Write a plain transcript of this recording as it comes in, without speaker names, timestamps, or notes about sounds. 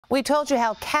We told you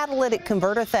how catalytic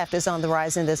converter theft is on the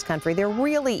rise in this country. They're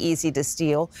really easy to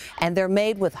steal, and they're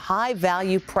made with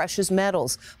high-value precious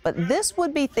metals. But this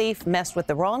would-be thief messed with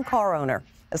the wrong car owner.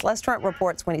 As Les Trent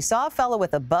reports, when he saw a fellow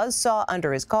with a buzz saw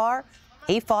under his car,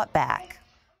 he fought back.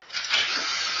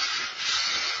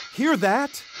 Hear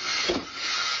that?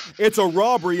 It's a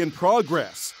robbery in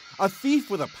progress. A thief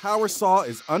with a power saw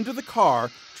is under the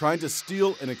car trying to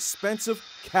steal an expensive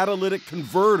catalytic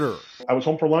converter. I was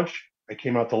home for lunch. I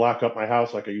came out to lock up my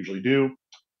house like I usually do.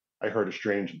 I heard a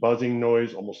strange buzzing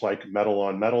noise, almost like metal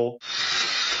on metal.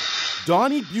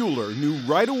 Donny Buehler knew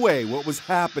right away what was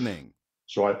happening.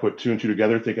 So I put two and two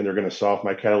together, thinking they're going to solve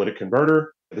my catalytic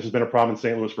converter. This has been a problem in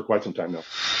St. Louis for quite some time now.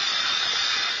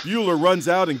 Buehler runs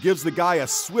out and gives the guy a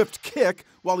swift kick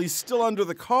while he's still under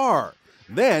the car.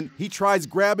 Then he tries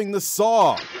grabbing the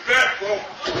saw.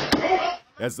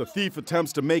 As the thief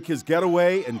attempts to make his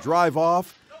getaway and drive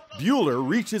off, Buehler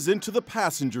reaches into the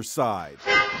passenger side.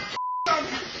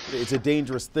 It's a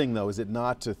dangerous thing, though, is it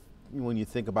not, when you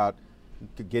think about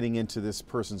getting into this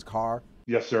person's car?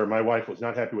 Yes, sir. My wife was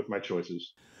not happy with my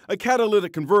choices. A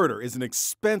catalytic converter is an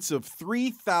expensive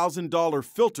 $3,000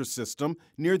 filter system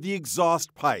near the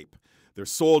exhaust pipe. They're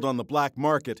sold on the black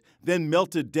market, then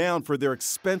melted down for their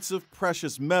expensive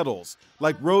precious metals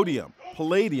like rhodium,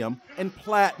 palladium, and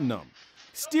platinum.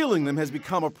 Stealing them has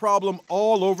become a problem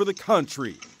all over the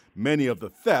country. Many of the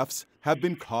thefts have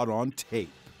been caught on tape.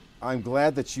 I'm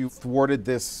glad that you thwarted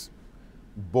this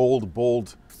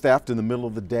bold theft in the middle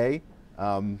of the day.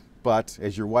 But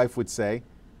as your wife would say,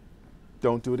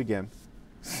 don't do it again.